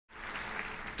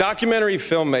Documentary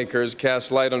filmmakers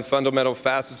cast light on fundamental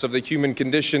facets of the human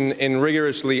condition in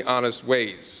rigorously honest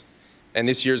ways. And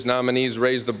this year's nominees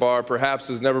raised the bar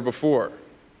perhaps as never before.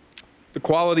 The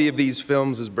quality of these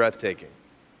films is breathtaking.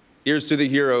 Here's to the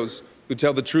heroes who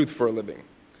tell the truth for a living.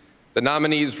 The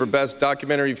nominees for Best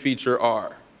Documentary Feature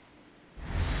are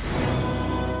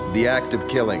The Act of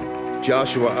Killing,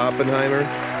 Joshua Oppenheimer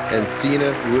and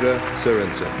Thina Ruda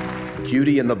Sørensen.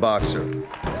 Cutie and the Boxer,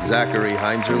 Zachary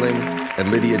Heinzerling and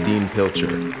Lydia Dean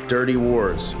Pilcher. Dirty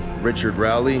Wars, Richard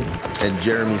Rowley and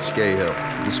Jeremy Scahill.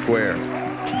 The Square,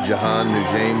 Jahan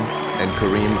Nujaim and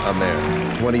Kareem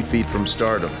Amer. 20 Feet from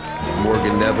Stardom,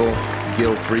 Morgan Neville,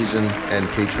 Gil Friesen and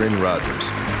Caitrin Rogers.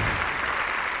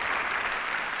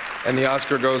 And the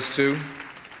Oscar goes to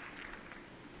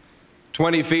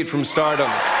 20 Feet from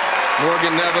Stardom,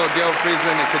 Morgan Neville, Gil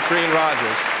Friesen and Caitrin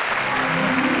Rogers.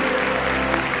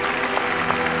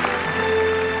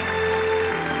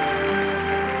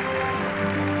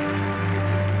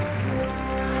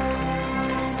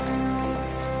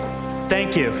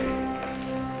 Thank you.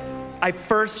 I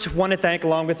first want to thank,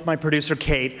 along with my producer,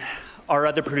 Kate, our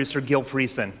other producer, Gil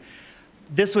Friesen.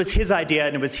 This was his idea,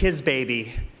 and it was his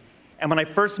baby. And when I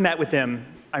first met with him,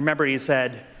 I remember he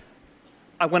said,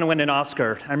 I want to win an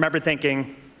Oscar. I remember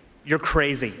thinking, you're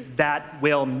crazy. That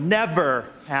will never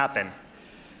happen.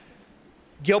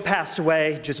 Gil passed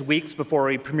away just weeks before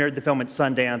we premiered the film at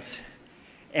Sundance.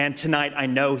 And tonight, I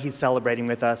know he's celebrating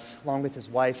with us, along with his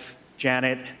wife,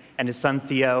 Janet, and his son,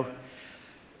 Theo.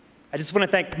 I just want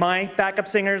to thank my backup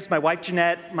singers, my wife,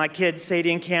 Jeanette, my kids,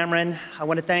 Sadie and Cameron. I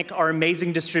want to thank our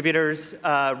amazing distributors,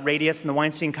 Radius and the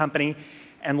Weinstein Company.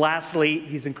 And lastly,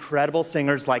 these incredible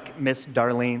singers like Miss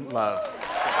Darlene Love.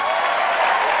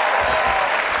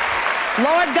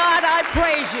 Lord God, I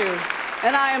praise you.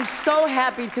 And I am so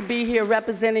happy to be here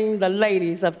representing the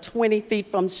ladies of 20 Feet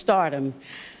from Stardom.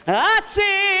 I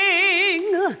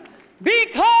sing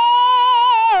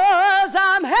because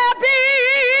I'm happy.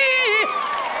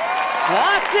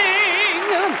 I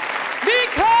sing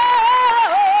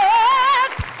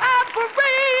because I'm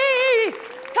free,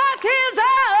 'cause his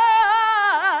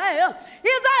eye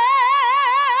is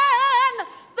on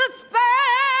the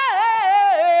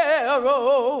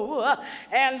sparrow,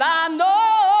 and I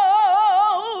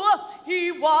know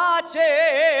he watches